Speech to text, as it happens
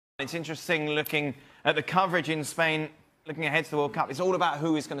It's interesting looking at the coverage in Spain, looking ahead to the World Cup. It's all about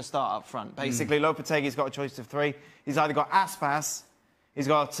who is going to start up front. Basically, Lopetegui's got a choice of three. He's either got Aspas, he's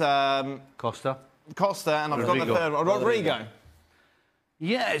got Costa, and I've got the third one, Rodrigo.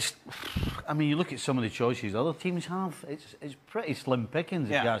 Yeah, I mean, you look at some of the choices other teams have. It's pretty slim pickings,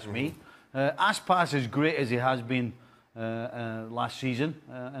 if you ask me. Aspas, as great as he has been last season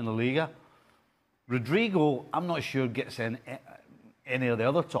in La Liga. Rodrigo, I'm not sure gets in any of the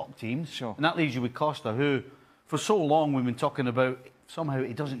other top teams. Sure. And that leaves you with Costa, who, for so long, we've been talking about somehow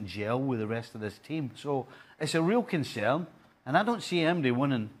he doesn't gel with the rest of this team. So it's a real concern. And I don't see MD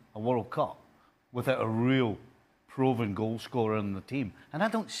winning a World Cup without a real proven goal scorer in the team. And I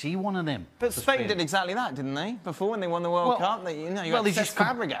don't see one of them. But Spain did exactly that, didn't they? Before, when they won the World Cup, you had Cesc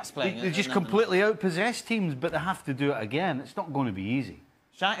Fabregas playing. They just completely outpossess teams, but they have to do it again. It's not going to be easy.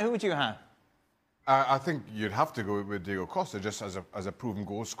 Shaq, who would you have? I think you'd have to go with Diego Costa just as a proven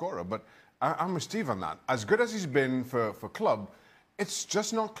goal scorer. But I'm with Steve on that. As good as he's been for club, it's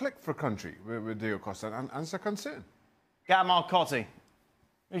just not clicked for country with Diego Costa, and it's a concern. Gab Marcotti,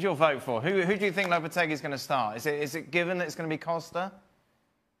 who's your vote for? Who do you think Lopetegui is going to start? Is it given that it's going to be Costa?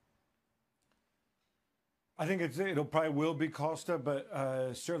 I think it'll probably will be Costa, but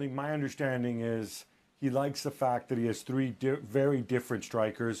certainly my understanding is he likes the fact that he has three very different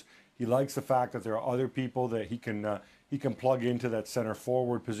strikers. He likes the fact that there are other people that he can plug into that center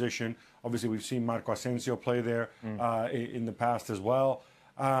forward position. Obviously, we've seen Marco Asensio play there in the past as well.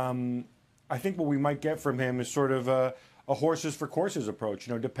 I think what we might get from him is sort of a horses for courses approach.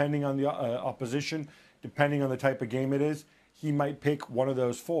 You know, depending on the opposition, depending on the type of game it is, he might pick one of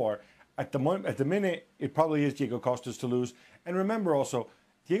those four. At the minute, it probably is Diego Costa's to lose. And remember also,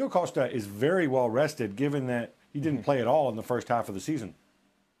 Diego Costa is very well rested, given that he didn't play at all in the first half of the season.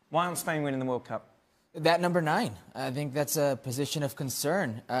 Why aren't Spain winning the World Cup? That number 9. I think that's a position of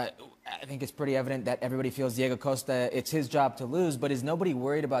concern. I think it's pretty evident that everybody feels Diego Costa, it's his job to lose, but is nobody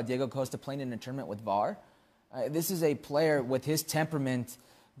worried about Diego Costa playing in a tournament with VAR? This is a player with his temperament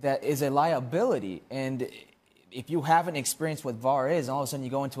that is a liability, and if you haven't experienced what VAR is, all of a sudden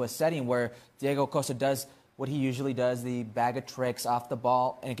you go into a setting where Diego Costa does what he usually does, the bag of tricks off the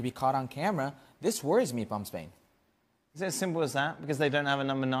ball, and it can be caught on camera. This worries me if I'm Spain. Is it as simple as that? Because they don't have a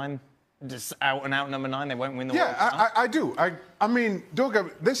number 9, just out-and-out number 9, they won't win the World Cup? Yeah, I do. I mean, don't get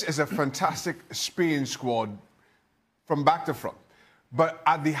me, this is a fantastic Spain squad from back to front. But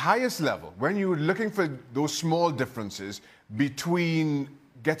at the highest level, when you're looking for those small differences between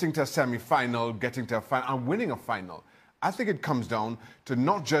getting to a semi-final, getting to a final, and winning a final, I think it comes down to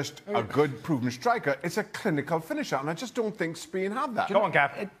not just a good, proven striker, it's a clinical finisher. And I just don't think Spain have that. Go on,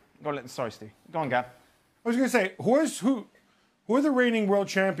 Gab. Sorry, Steve. Go on, Gab. I was going to say, who are the reigning world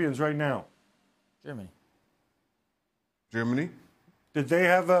champions right now? Germany. Germany? Did they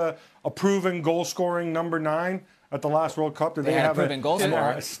have a proven goal-scoring number 9 at the last World Cup? Did they have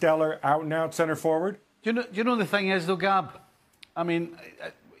a stellar out-and-out centre forward? Do you know the thing is, though, Gab? I mean,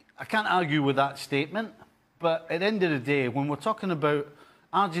 I can't argue with that statement, but at the end of the day, when we're talking about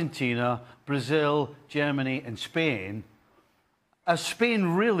Argentina, Brazil, Germany and Spain, is Spain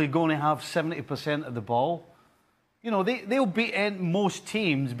really going to have 70% of the ball? You know, they'll beat most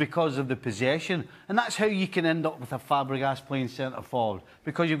teams because of the possession, and that's how you can end up with a Fabregas playing centre forward,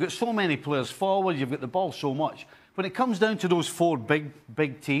 because you've got so many players forward, you've got the ball so much. When it comes down to those 4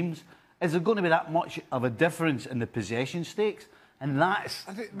 big teams, is there going to be that much of a difference in the possession stakes? And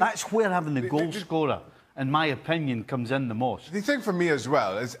that's where having the goal scorer, in my opinion, comes in the most. The thing for me as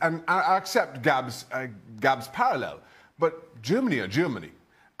well is, and I accept Gab's parallel, but Germany are Germany.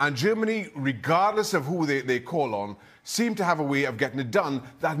 And Germany, regardless of who they call on, seem to have a way of getting it done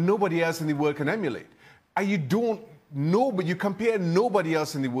that nobody else in the world can emulate. And you don't know, but you compare nobody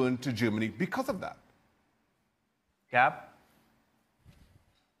else in the world to Germany because of that. Gab?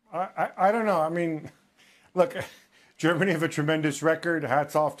 I don't know. I mean, look, Germany have a tremendous record.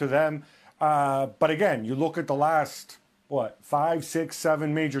 Hats off to them. But again, you look at the last, 5, 6,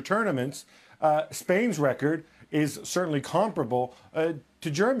 7 major tournaments, Spain's record is certainly comparable to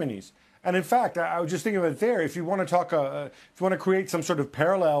Germany's. And in fact, I was just thinking about it there. If you want to talk, if you want to create some sort of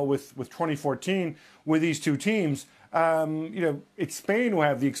parallel with 2014 with these two teams, you know, it's Spain who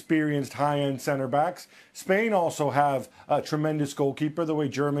have the experienced high-end center backs. Spain also have a tremendous goalkeeper, the way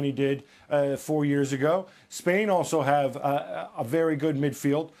Germany did 4 years ago. Spain also have a very good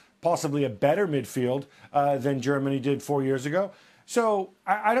midfield, possibly a better midfield than Germany did 4 years ago. So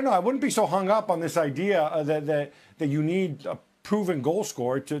I don't know. I wouldn't be so hung up on this idea that you need a proven goal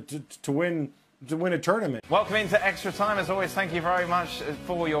scorer to win a tournament. Welcome into Extra Time. As always, thank you very much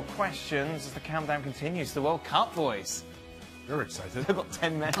for your questions as the countdown continues to the World Cup, boys. You're excited. They've got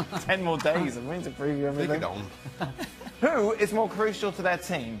 10 more days. I'm going to preview Take everything. it on. Who is more crucial to their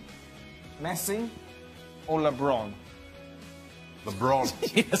team? Messi or LeBron? LeBron.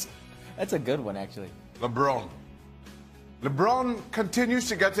 Yes, that's a good one, actually. LeBron. LeBron continues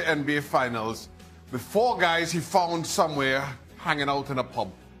to get to NBA Finals with 4 guys he found somewhere hanging out in a pub.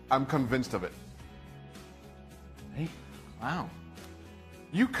 I'm convinced of it. Wow.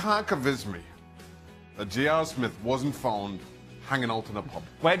 You can't convince me that J.R. Smith wasn't found hanging out in a pub.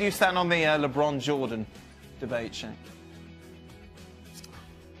 Where do you stand on the LeBron-Jordan debate, Shane?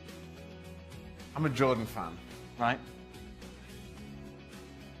 I'm a Jordan fan, Right?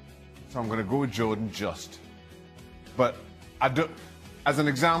 so I'm going to go with Jordan just. But I do, as an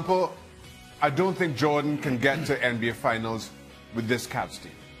example, I don't think Jordan can get to NBA Finals with this Cavs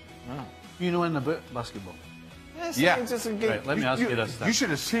team. You know anything about basketball? Yes, Yeah. just a Right, let me ask you this then. You should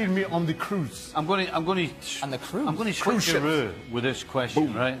have seen me on the cruise. I'm going to On the cruise? I'm going to Cruise switch a ships. route with this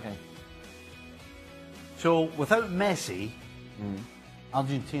question, right? Okay. So, without Messi,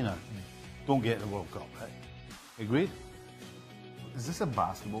 Argentina don't get the World Cup, right? Agreed? Is this a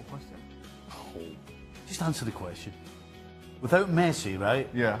basketball question? Just answer the question. Without Messi, right?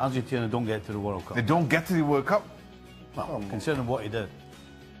 Yeah. Argentina don't get to the World Cup. They don't get to the World Cup? Well, considering what he did.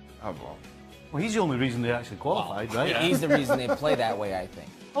 Oh, well. Well, he's the only reason they actually qualified, right? He's the reason they play that way, I think.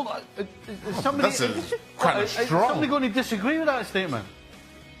 Hold on. Is somebody, That's a- is kinda strong. somebody going to disagree with that statement?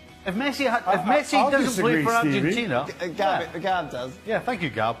 If Messi, I'll doesn't play disagree, for Stevie. Argentina, Gab does. yeah, thank you,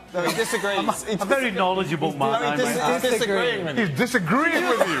 Gab. No, he disagrees. I'm a very knowledgeable man. He's disagreeing with you. He's disagreeing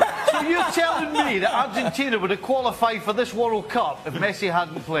with you. So you're telling me that Argentina would have qualified for this World Cup if Messi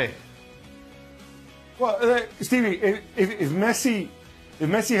hadn't played? Well, Stevie, if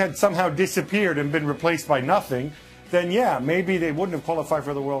Messi had somehow disappeared and been replaced by nothing, then yeah, maybe they wouldn't have qualified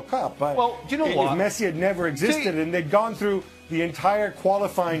for the World Cup. But Well, do you know what? If Messi had never existed and they'd gone through the entire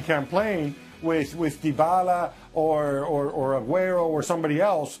qualifying campaign with Dybala or Aguero or somebody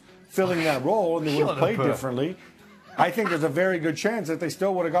else filling that role, and they would have played differently, I think there's a very good chance that they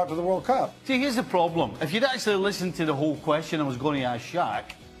still would have got to the World Cup. See, here's the problem. If you'd actually listened to the whole question I was going to ask Shaq,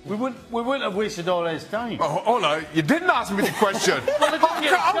 we wouldn't have wasted all his time. Oh, hold on, you didn't ask me the question. Well, I didn't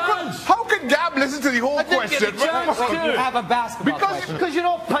get a chance. How could Gab listen to the whole I didn't get question? a chance to. You have a basketball question. Because you're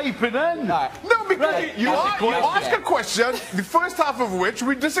not piping in. All right. No, because Right. you That's the ask question. a question, the first half of which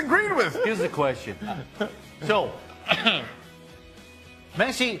we disagreed with. Here's the question. So,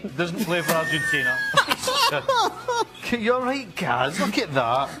 Messi doesn't play for Argentina. You're right, Kaz. Look at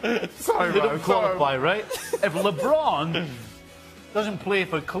that. Sorry, They man. don't qualify, right? If LeBron doesn't play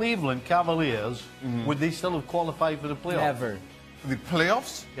for Cleveland Cavaliers, would they still have qualified for the playoffs? Never. The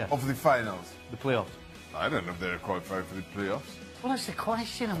playoffs Yeah. of the finals? The playoffs. I don't know if they're qualified for the playoffs. Well, that's the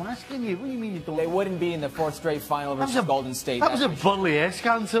question I'm asking you. What do you mean you don't? They wouldn't be in the 4th straight final versus Golden State. That was a That's for sure. burlesque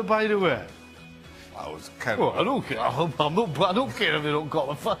answer, by the way. I was kind Well, of. I don't care. I don't care if they don't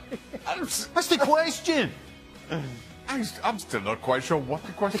qualify. That's the question. I'm still not quite sure what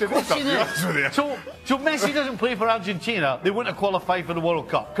the question is. I'll be honest with you. So Messi doesn't play for Argentina. They wouldn't have qualified for the World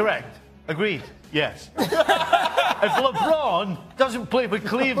Cup. Correct. Agreed. Yes. If LeBron doesn't play for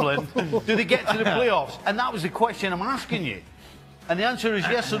Cleveland, do they get to the playoffs? And that was the question I'm asking you. And the answer is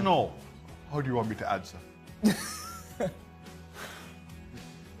yes or no. How do you want me to answer?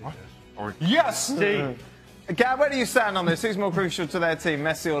 What? Or yes! See, Gab, where do you stand on this? Who's more crucial to their team,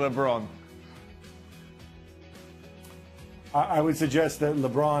 Messi or LeBron? I would suggest that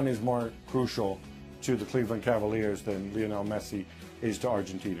LeBron is more crucial to the Cleveland Cavaliers than Lionel Messi is to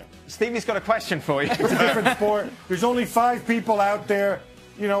Argentina. Stevie's got a question for you. It's a different sport. There's only 5 people out there.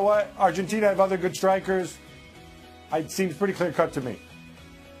 You know what? Argentina have other good strikers. It seems pretty clear cut to me.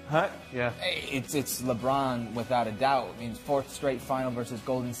 Huh? yeah. It's LeBron without a doubt. I mean, 4th straight final versus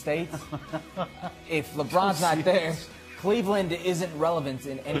Golden State. If LeBron's not there, Cleveland isn't relevant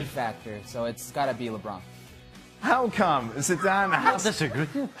in any factor. So it's got to be LeBron. How come Zidane I has disagree.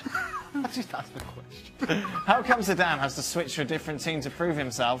 I just asked the question. How come Zidane has to switch to a different team to prove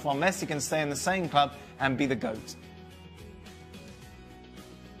himself, while Messi can stay in the same club and be the GOAT?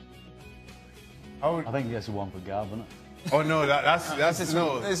 I think that's the one for Gab, isn't it? Oh no, that's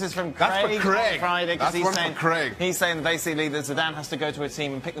no. This is from That's for Craig, Craig. on Friday, because That's one for Craig. He's saying basically that Zidane has to go to a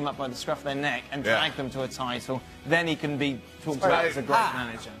team and pick them up by the scruff of their neck and Yeah. drag them to a title. Then he can be talked about as a great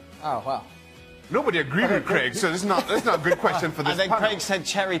manager. Oh, wow. Nobody agreed with Craig, so that's not a good question for this And then panel. Craig said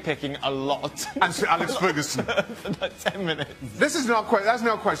cherry picking a lot. And Sir Alex Ferguson. For like 10 minutes. That's not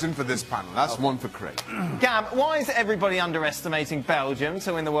a question for this panel. That's one for Craig. Gab, why is everybody underestimating Belgium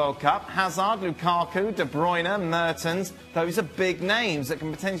to win the World Cup? Hazard, Lukaku, De Bruyne, Mertens, those are big names that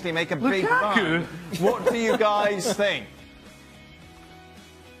can potentially make a big Lukaku? run. What do you guys think?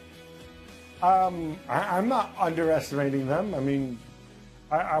 I'm not underestimating them. I mean,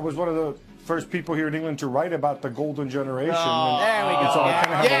 I was one of the first people here in England to write about the golden generation. Oh, there we go. And so I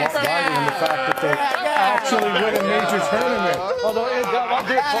kind of have a lot riding in the fact that they actually win a major tournament. Although it got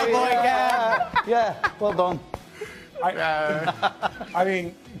yeah, well done. I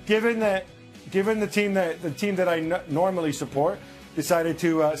mean, given the team that I normally support decided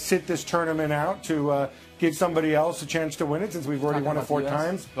to sit this tournament out to give somebody else a chance to win it, since we've already won it 4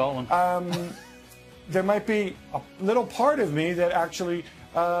 times. There might be a little part of me that actually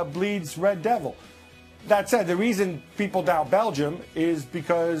bleeds Red Devil. That said, the reason people doubt Belgium is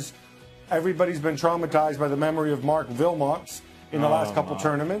because everybody's been traumatized by the memory of Mark Wilmots in the last couple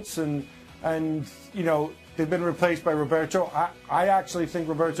tournaments, and you know, they've been replaced by Roberto. I actually think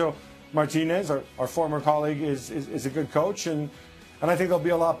Roberto Martinez, our former colleague, is a good coach, and I think they'll be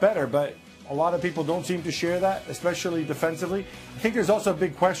a lot better. But a lot of people don't seem to share that, especially defensively. I think there's also a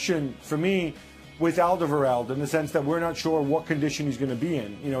big question for me with Alderweireld, in the sense that we're not sure what condition he's going to be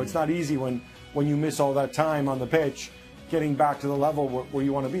in. You know, it's not easy when you miss all that time on the pitch, getting back to the level where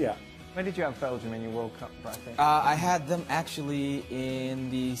you want to be at. Where did you have Belgium in your World Cup bracket? I had them actually in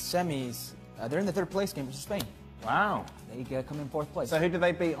the semis. They're in the 3rd place game versus Spain. Wow. They come in 4th place. So who did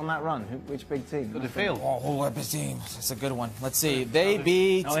they beat on that run? Which big team? Did they fail? Oh, what big team? That's a good one. Let's see. They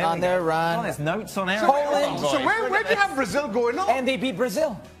beat on their run. Oh, there's notes on there. Poland. So where do you have Brazil going on? And they beat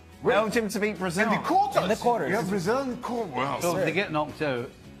Brazil. Belgium to beat Brazil. In the quarters? In the quarters. You have Brazil in the quarters. Wow. So if they get knocked out,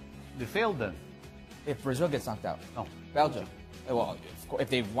 they failed then? If Brazil gets knocked out. No. Belgium. Well, if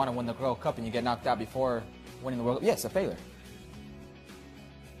they want to win the World Cup and you get knocked out before winning the World Cup, yes, a failure.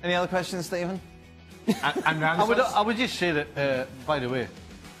 Any other questions, Stephen? I would just say that, by the way,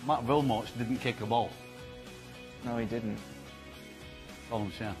 Mark Wilmots didn't kick the ball. No, he didn't. All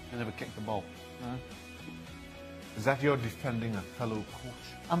I'm saying. He never kicked the ball. No. Is that your defending a fellow coach?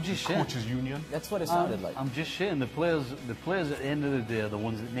 I'm just saying. Coaches Union? That's what it sounded like. I'm just saying the players at the end of the day are the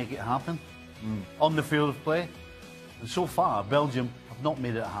ones that make it happen on the field of play. And so far, Belgium have not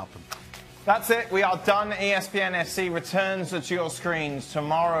made it happen. That's it. We are done. ESPN FC returns to your screens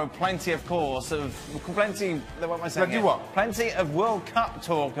tomorrow. Plenty, of course, of plenty. What am I saying? Plenty what? Plenty of World Cup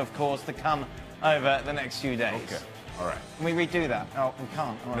talk, of course, to come over the next few days. Okay. All right. Can we redo that? Oh, we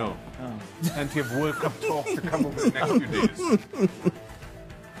can't. All right. No. Oh. Plenty of World Cup talk to come over the next few days.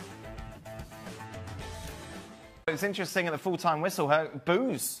 It's interesting at the full-time whistle,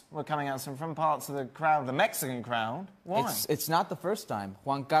 boos were coming out from parts of the crowd, the Mexican crowd. Why? It's not the first time.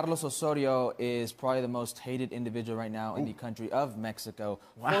 Juan Carlos Osorio is probably the most hated individual right now in the country of Mexico.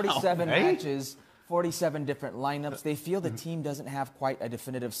 Wow. 47 matches, 47 different lineups. They feel the team doesn't have quite a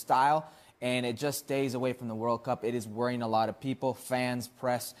definitive style, and it just stays away from the World Cup. It is worrying a lot of people, fans,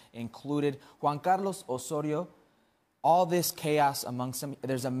 press included. Juan Carlos Osorio, all this chaos amongst them,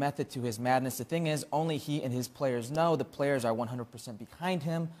 there's a method to his madness. The thing is, only he and his players know. The players are 100% behind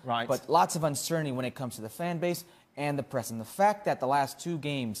him. Right. But lots of uncertainty when it comes to the fan base and the press. And the fact that the last 2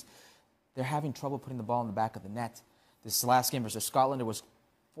 games, they're having trouble putting the ball in the back of the net. This last game versus Scotland, there was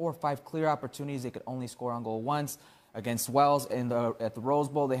 4 or 5 clear opportunities. They could only score on goal once. Against Wales at the Rose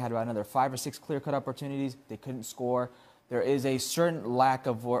Bowl, they had about another 5 or 6 clear-cut opportunities. They couldn't score. There is a certain lack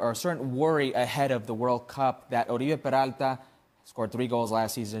of, or a certain worry ahead of the World Cup that Oribe Peralta scored 3 goals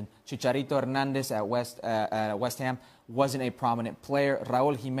last season. Chicharito Hernandez at West Ham wasn't a prominent player.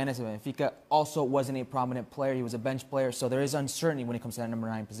 Raúl Jiménez of Benfica also wasn't a prominent player. He was a bench player. So there is uncertainty when it comes to that number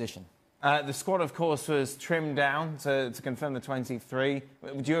 9 position. The squad, of course, was trimmed down to confirm the 23.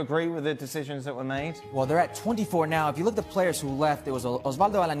 Would you agree with the decisions that were made? Well, they're at 24 now. If you look at the players who left, it was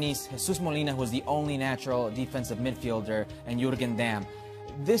Osvaldo Alanis, Jesus Molina, who was the only natural defensive midfielder, and Jurgen Damm.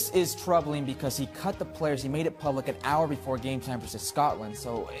 This is troubling because he cut the players. He made it public an hour before game time versus Scotland.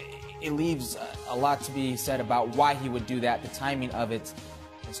 So it leaves a lot to be said about why he would do that, the timing of it.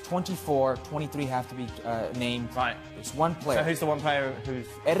 It's 24, 23 have to be named. Right. It's one player. So who's the one player who's...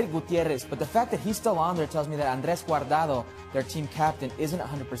 Eric Gutierrez. But the fact that he's still on there tells me that Andres Guardado, their team captain, isn't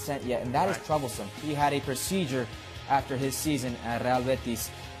 100% yet, and that is troublesome. He had a procedure after his season at Real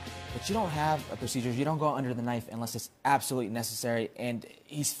Betis. But you don't have a procedure. You don't go under the knife unless it's absolutely necessary, and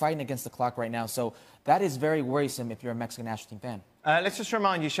he's fighting against the clock right now. So that is very worrisome if you're a Mexican national team fan. Let's just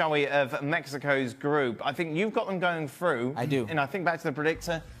remind you, shall we, of Mexico's group. I think you've got them going through. I do. And I think back to the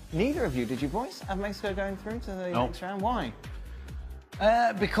predictor. Neither of you, did you, boys, have Mexico going through to the next round? Why?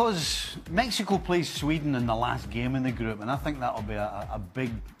 Because Mexico plays Sweden in the last game in the group, and I think that'll be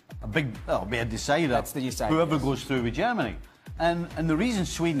that'll be a decider. That's the decider, whoever yes. goes through with Germany. And the reason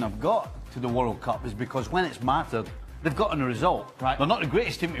Sweden have got to the World Cup is because when it's mattered, they've gotten a result. Right. They're not the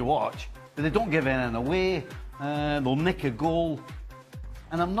greatest team to watch, but they don't give anything away. They'll nick a goal.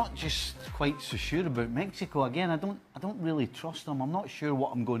 And I'm not just quite so sure about Mexico. Again, I don't really trust them. I'm not sure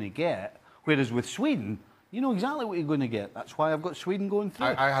what I'm going to get. Whereas with Sweden, you know exactly what you're going to get. That's why I've got Sweden going through.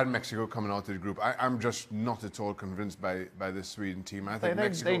 I had Mexico coming out of the group. I'm just not at all convinced by this Sweden team. I think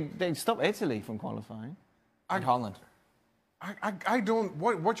Mexico... They stopped Italy from qualifying. And Holland. I don't...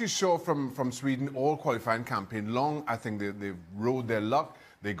 What you saw from Sweden all qualifying campaign long, I think they rode their luck.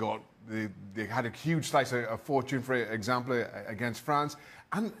 They had a huge slice of fortune, for example, against France,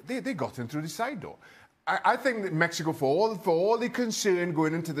 and they got in through the side door. I think that Mexico, for all the concern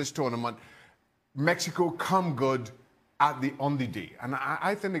going into this tournament, Mexico come good on the day, and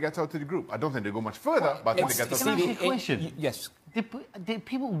I think they get out of the group. I don't think they go much further, but I think they get out. Can I ask you a question? Yes. Did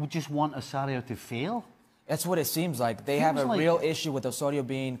people just want Osorio to fail? That's what it seems like. They have a real issue with Osorio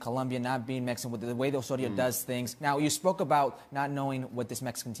being Colombian, not being Mexican, with the way Osorio does things. Now, you spoke about not knowing what this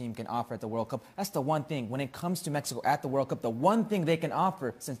Mexican team can offer at the World Cup. That's the one thing. When it comes to Mexico at the World Cup, the one thing they can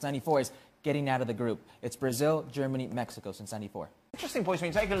offer since '94 is getting out of the group. It's Brazil, Germany, Mexico since '94. Interesting points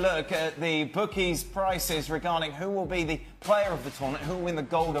when you take a look at the bookies' prices regarding who will be the player of the tournament, who will win the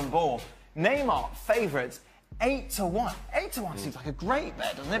Golden Ball. Neymar, favourites, 8-1. 8-1 seems like a great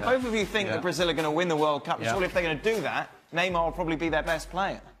bet, doesn't it? Both of you think that Brazil are going to win the World Cup. Surely if they're going to do that, Neymar will probably be their best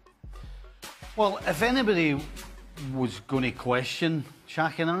player. Well, if anybody was going to question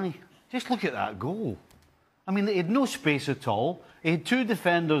Shaq and I, just look at that goal. I mean, he had no space at all. He had two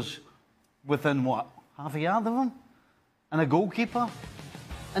defenders within, what, half a yard of him? And a goalkeeper.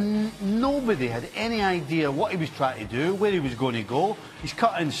 And nobody had any idea what he was trying to do, where he was going to go. He's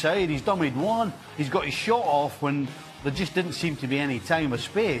cut inside, he's dummied one, he's got his shot off when there just didn't seem to be any time or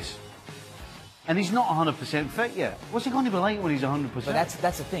space. And he's not 100% fit yet. What's he going to be like when he's 100%? But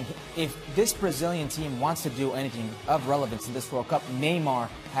that's the thing. If this Brazilian team wants to do anything of relevance in this World Cup, Neymar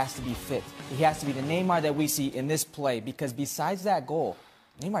has to be fit. He has to be the Neymar that we see in this play, because besides that goal,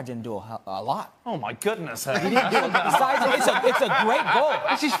 Neymar didn't do a lot. Oh, my goodness. He didn't do it. Besides, it's a great goal.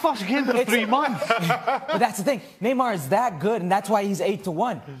 It's his first game for 3 months. But that's the thing. Neymar is that good, and that's why he's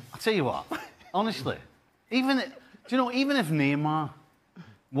 8-1. I'll tell you what, honestly, even if Neymar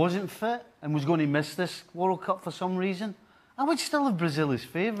wasn't fit and was going to miss this World Cup for some reason, I would still have Brazil as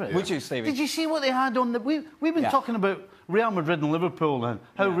favourite. Would you, Stevie? Did you see what they had on the... We've been talking about Real Madrid and Liverpool and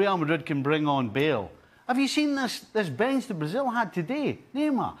how Real Madrid can bring on Bale. Have you seen this bench that Brazil had today?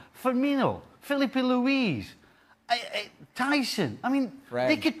 Neymar, Firmino, Felipe Luis, Tyson. I mean,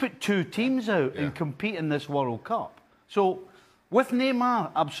 they could put 2 teams out and compete in this World Cup. So, with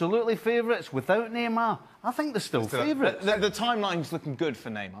Neymar, absolutely favourites. Without Neymar, I think they're still favourites. The timeline's looking good for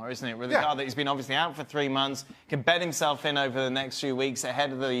Neymar, isn't it? With regard that he's been obviously out for 3 months, can bet himself in over the next few weeks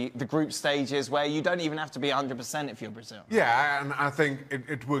ahead of the group stages where you don't even have to be 100% if you're Brazil. Yeah, and I think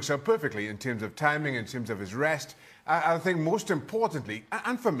it works out perfectly in terms of timing, in terms of his rest. I think most importantly,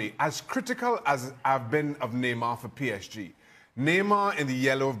 and for me, as critical as I've been of Neymar for PSG, Neymar in the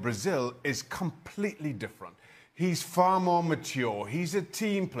yellow of Brazil is completely different. He's far more mature. He's a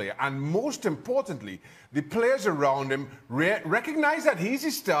team player. And most importantly, the players around him recognize that he's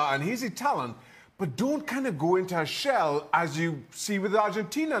a star and he's a talent, but don't kind of go into a shell as you see with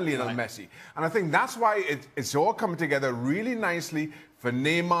Argentina and Lionel Messi. And I think that's why it's all coming together really nicely for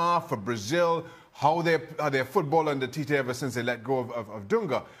Neymar, for Brazil, how their football under Tite ever since they let go of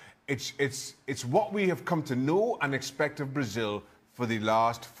Dunga. It's what we have come to know and expect of Brazil for the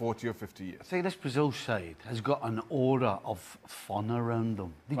last 40 or 50 years. See, this Brazil side has got an aura of fun around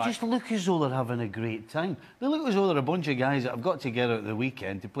them. They just look as though they're having a great time. They look as though they're a bunch of guys that have got together at the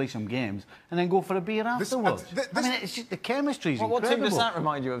weekend to play some games and then go for a beer afterwards. I mean, it's just the chemistry's incredible. What team does that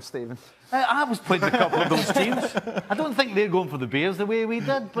remind you of, Stephen? I was playing a couple of those teams. I don't think they're going for the beers the way we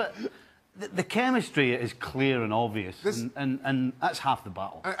did, but the chemistry is clear and obvious, and that's half the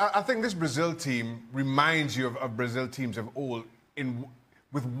battle. I think this Brazil team reminds you of Brazil teams of old,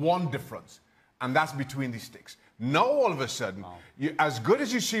 with one difference, and that's between the sticks. Now, all of a sudden, as good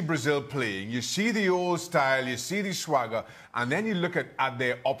as you see Brazil playing, you see the old style, you see the swagger, and then you look at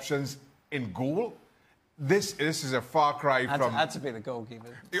their options in goal. This is a far cry from... Had to be the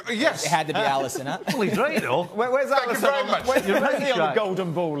goalkeeper. Yes. It had to be Alisson, huh? Well, he's right, though. Where's Thank you very much. Where's he on the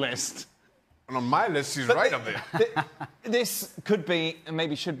Golden Ball list? And on my list, he's right up there. This could be, and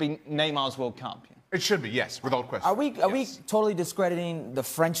maybe should be, Neymar's World Cup. It should be, yes, without question. Are we totally discrediting the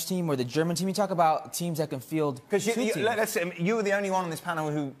French team or the German team? You talk about teams that can field because you were the only one on this panel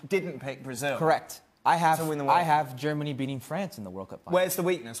who didn't pick Brazil. Correct. I have Germany beating France in the World Cup final. Where's the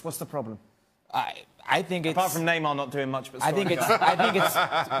weakness? What's the problem? I think it's... Apart from Neymar not doing much, but I think it's,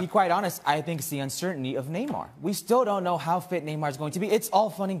 to be quite honest, I think it's the uncertainty of Neymar. We still don't know how fit Neymar is going to be. It's all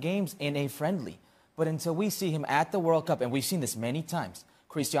fun and games in a friendly. But until we see him at the World Cup, and we've seen this many times,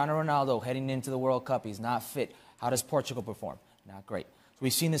 Cristiano Ronaldo heading into the World Cup, he's not fit. How does Portugal perform? Not great. So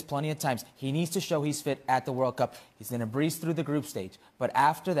we've seen this plenty of times. He needs to show he's fit at the World Cup. He's going to breeze through the group stage. But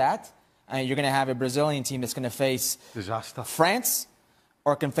after that, you're going to have a Brazilian team that's going to face disaster. France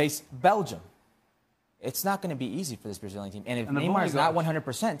or can face Belgium. It's not going to be easy for this Brazilian team. And if Neymar's not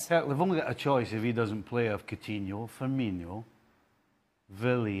 100%... They've only got a choice if he doesn't play of Coutinho, Firmino,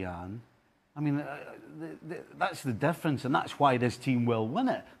 Willian. I mean, that's the difference, and that's why this team will win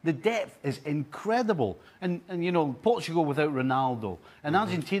it. The depth is incredible. And you know, Portugal without Ronaldo, and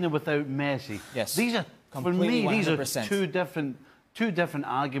Argentina without Messi. Yes. These are, completely, for me, 100%. these are two different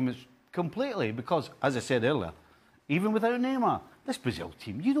arguments completely, because, as I said earlier, even without Neymar, this Brazil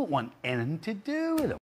team, you don't want anything to do with them.